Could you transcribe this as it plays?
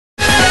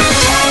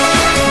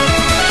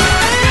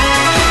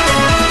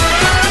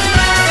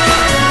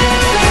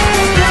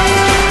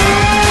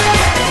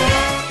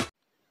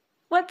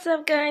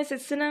up guys,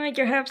 it's Sanaa,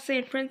 your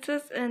half-Saint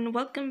princess, and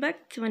welcome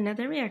back to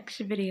another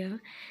reaction video.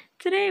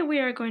 Today we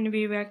are going to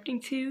be reacting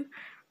to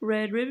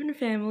Red Ribbon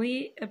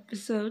Family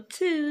Episode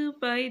 2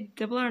 by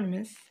Double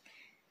Artemis.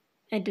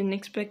 I didn't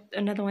expect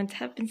another one to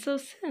happen so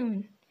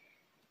soon.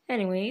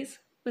 Anyways,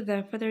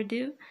 without further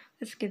ado,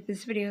 let's get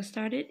this video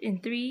started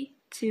in 3,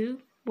 2,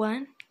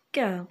 1,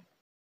 go!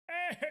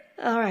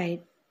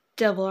 Alright,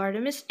 Double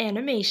Artemis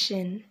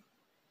animation.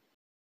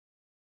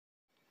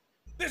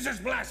 This is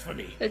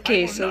blasphemy.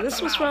 Okay, so this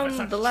was from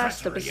the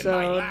last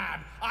episode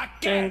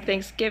during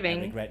Thanksgiving.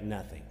 I regret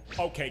nothing.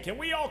 Okay, can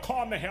we all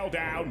calm the hell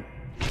down?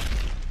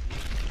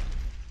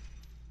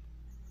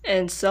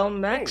 And so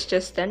Max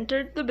just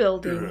entered the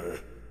building.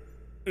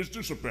 Is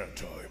this a bad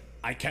time?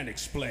 I can't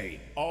explain.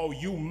 Oh,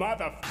 you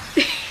mother...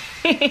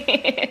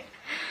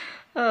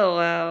 Oh,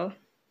 wow.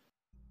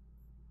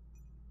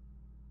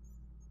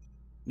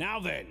 Now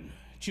then,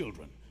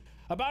 children,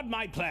 about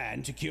my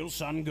plan to kill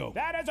Son Goku.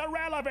 That is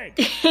irrelevant!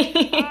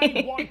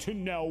 I want to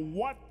know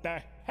what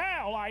the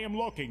hell I am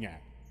looking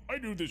at. I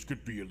knew this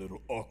could be a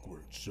little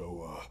awkward,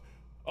 so,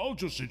 I'll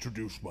just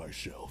introduce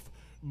myself.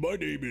 My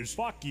name is...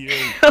 Fuck you.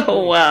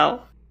 Oh,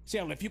 wow.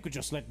 Cell, if you could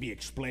just let me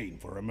explain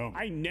for a moment.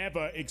 I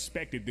never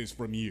expected this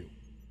from you.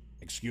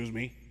 Excuse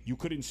me? You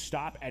couldn't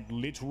stop at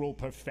literal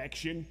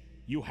perfection?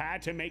 You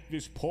had to make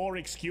this poor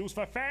excuse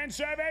for fan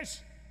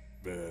service?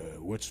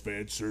 What's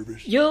fan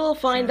service? You'll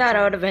find that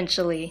out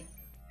eventually.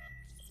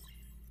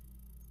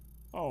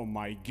 Oh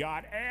my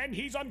god, and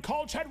he's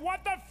uncultured?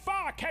 What the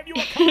fuck have you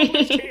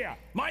accomplished here?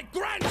 My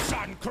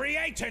grandson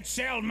created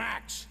Cell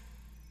Max!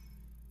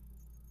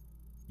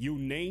 You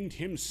named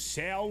him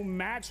Cell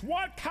Max?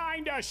 What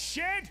kind of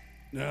shit?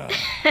 You've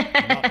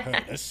not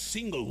heard a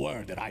single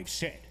word that I've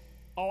said.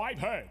 Oh, I've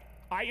heard.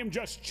 I am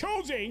just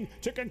choosing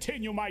to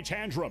continue my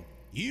tantrum.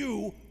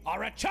 You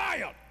are a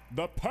child!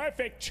 The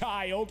perfect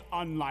child,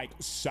 unlike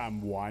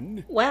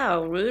someone.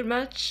 Wow, rude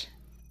much?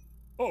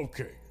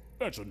 Okay,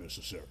 that's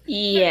unnecessary.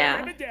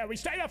 Yeah.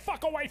 Stay the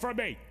fuck away from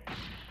me!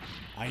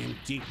 I am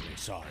deeply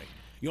sorry.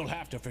 You'll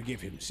have to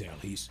forgive him, Cell.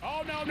 He's...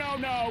 Oh,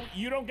 no.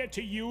 You don't get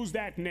to use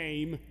that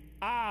name.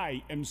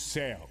 I am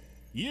Cell.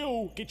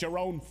 You get your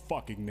own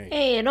fucking name.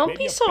 Hey, don't Maybe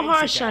be a so basic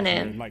harsh on ass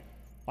him. name,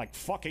 like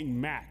fucking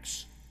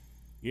Max.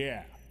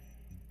 Yeah.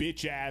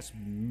 Bitch ass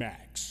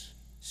Max.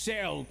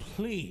 Cell,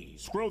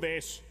 please. Screw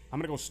this. I'm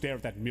gonna go stare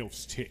at that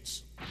MILF's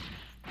tits.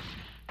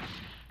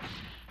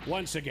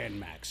 Once again,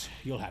 Max,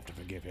 you'll have to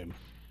forgive him.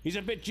 He's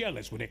a bit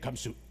jealous when it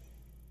comes to...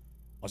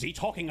 Was he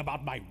talking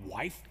about my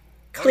wife?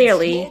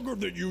 Clearly. I'm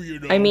stronger than you, you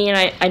know. I mean,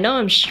 I know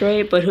I'm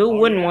straight, but who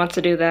wouldn't want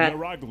to do that?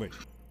 You're ugly.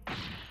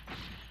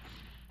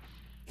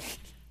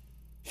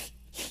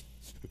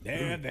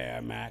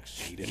 There,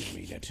 Max. He didn't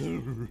mean it.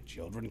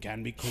 Children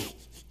can be cruel.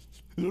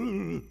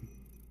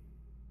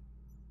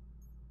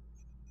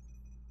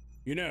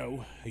 You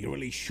know, you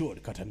really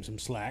should cut him some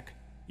slack.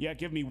 Yeah,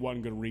 give me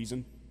one good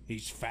reason.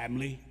 He's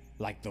family,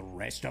 like the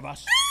rest of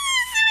us.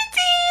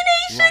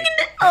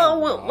 17!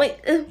 Oh, wait.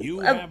 You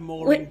have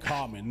more in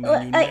common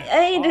than you know.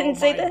 I didn't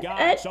say that.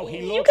 God, so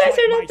you guys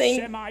are nothing.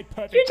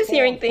 You're just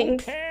hearing Who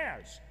things.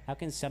 cares? How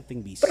can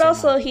something be But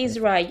also, he's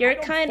right. You're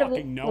don't kind of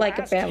fucking know. like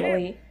a Ask him.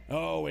 family.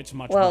 Oh, it's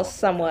much Well, more than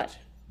somewhat. that.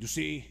 You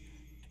see,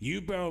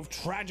 you both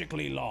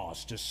tragically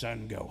lost to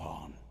Son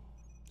Gohan.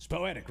 It's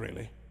poetic,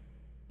 really.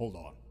 Hold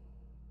on.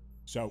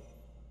 So,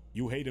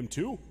 you hate him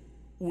too?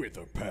 With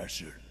a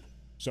passion.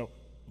 So,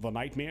 the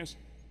nightmares?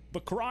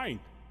 The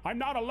crying? I'm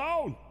not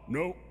alone!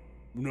 No,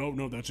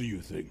 that's a you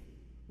thing.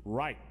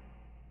 Right.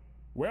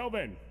 Well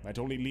then, that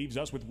only leaves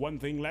us with one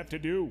thing left to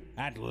do.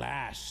 At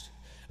last,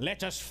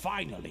 let us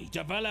finally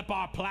develop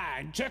our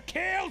plan to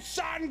kill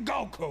Son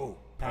Goku!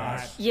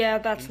 Yeah,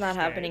 that's not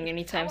Instead, happening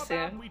anytime how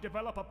about soon. we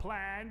develop a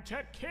plan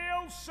to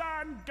kill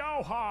Son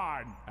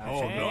Gohan?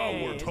 Oh, now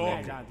we're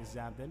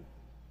talking.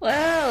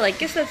 Well, I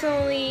guess that's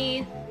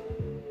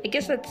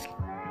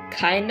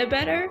kinda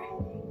better.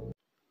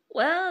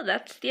 Well,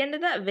 that's the end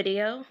of that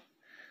video.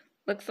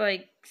 Looks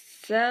like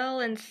Cell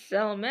and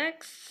Cell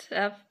Max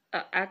have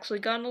actually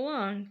gone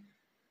along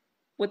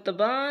with the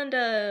bond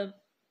of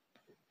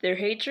their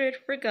hatred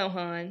for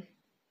Gohan.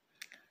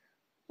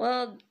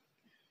 Well,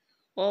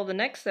 the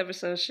next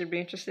episode should be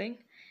interesting.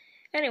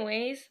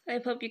 Anyways, I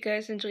hope you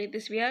guys enjoyed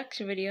this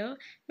reaction video.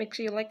 Make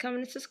sure you like,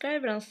 comment, and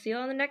subscribe, and I'll see you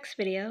all in the next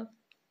video.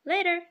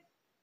 Later!